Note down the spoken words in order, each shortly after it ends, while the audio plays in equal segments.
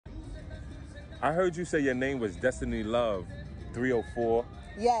I heard you say your name was Destiny Love 304.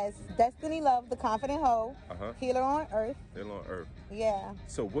 Yes, Destiny Love, the confident hoe, healer on earth. Healer on earth. Yeah.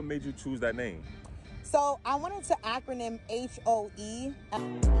 So what made you choose that name? So I wanted to acronym HOE.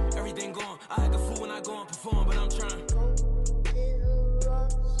 Everything going, I act a fool when I go and perform, but I'm trying.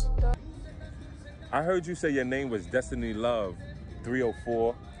 I heard you say your name was Destiny Love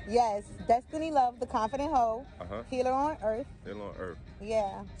 304. Yes, Destiny Love, the confident hoe, healer on earth. Healer on earth.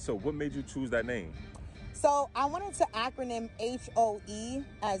 Yeah. So what made you choose that name? So I wanted to acronym HOE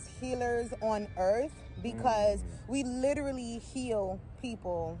as healers on earth because we literally heal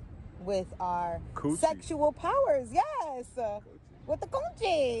people with our Coochie. sexual powers. Yes. With the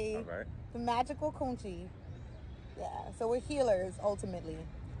coochie. All right. The magical coochie. Yeah. So we're healers ultimately.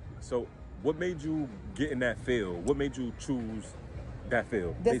 So what made you get in that field? What made you choose that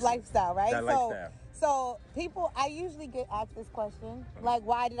field? This lifestyle, right? That lifestyle. So people, I usually get asked this question, like,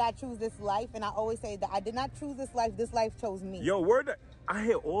 why did I choose this life? And I always say that I did not choose this life chose me. Yo, word, I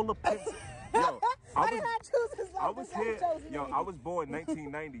hear all the picks. Yo, I did not choose this life. I was here. Chose me. Yo, I was born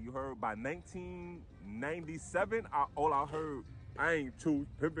 1990. You heard? By 1997, all I heard, I ain't choose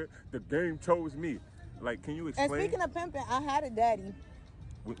pimping. The game chose me. Like, can you explain? And speaking of pimping, I had a daddy.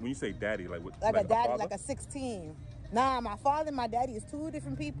 When you say daddy, like what? Like a daddy, like a 16. Nah, my father and my daddy is two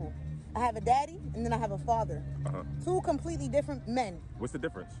different people. I have a daddy and then I have a father. Two completely different men. What's the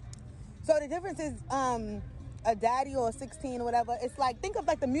difference? So the difference is a daddy or a 16 or whatever. It's like, think of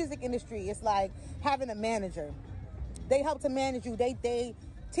like the music industry. It's like having a manager. They help to manage you. They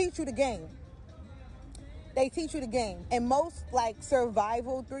teach you the game. They teach you the game. And most like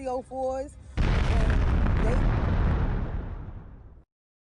survival 304s,